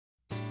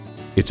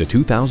It's a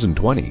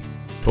 2020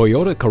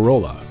 Toyota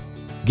Corolla.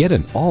 Get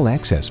an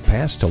all-access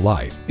pass to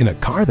life in a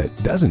car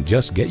that doesn't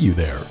just get you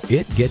there,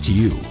 it gets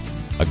you.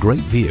 A great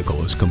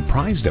vehicle is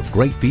comprised of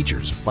great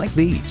features like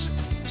these: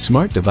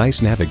 smart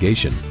device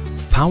navigation,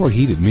 power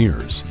heated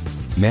mirrors,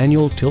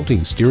 manual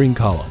tilting steering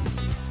column,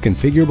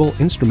 configurable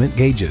instrument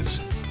gauges,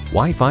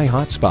 Wi-Fi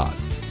hotspot,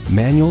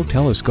 manual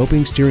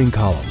telescoping steering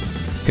column,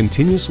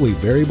 continuously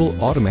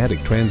variable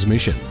automatic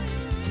transmission,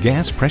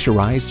 gas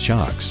pressurized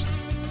shocks,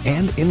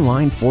 and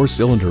inline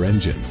 4-cylinder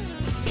engine.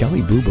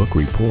 Kelley Blue Book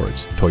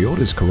reports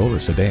Toyota's Corolla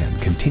sedan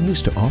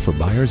continues to offer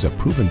buyers a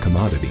proven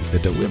commodity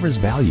that delivers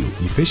value,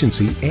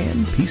 efficiency,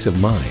 and peace of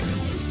mind.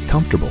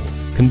 Comfortable,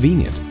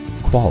 convenient,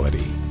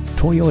 quality.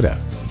 Toyota.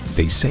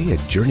 They say a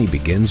journey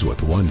begins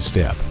with one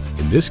step.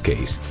 In this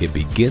case, it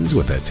begins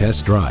with a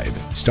test drive.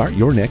 Start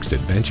your next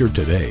adventure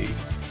today.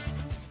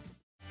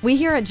 We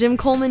here at Jim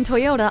Coleman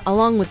Toyota,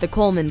 along with the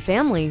Coleman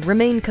family,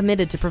 remain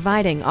committed to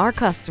providing our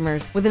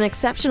customers with an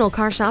exceptional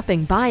car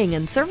shopping, buying,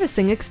 and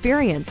servicing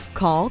experience.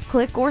 Call,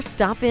 click, or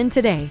stop in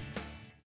today.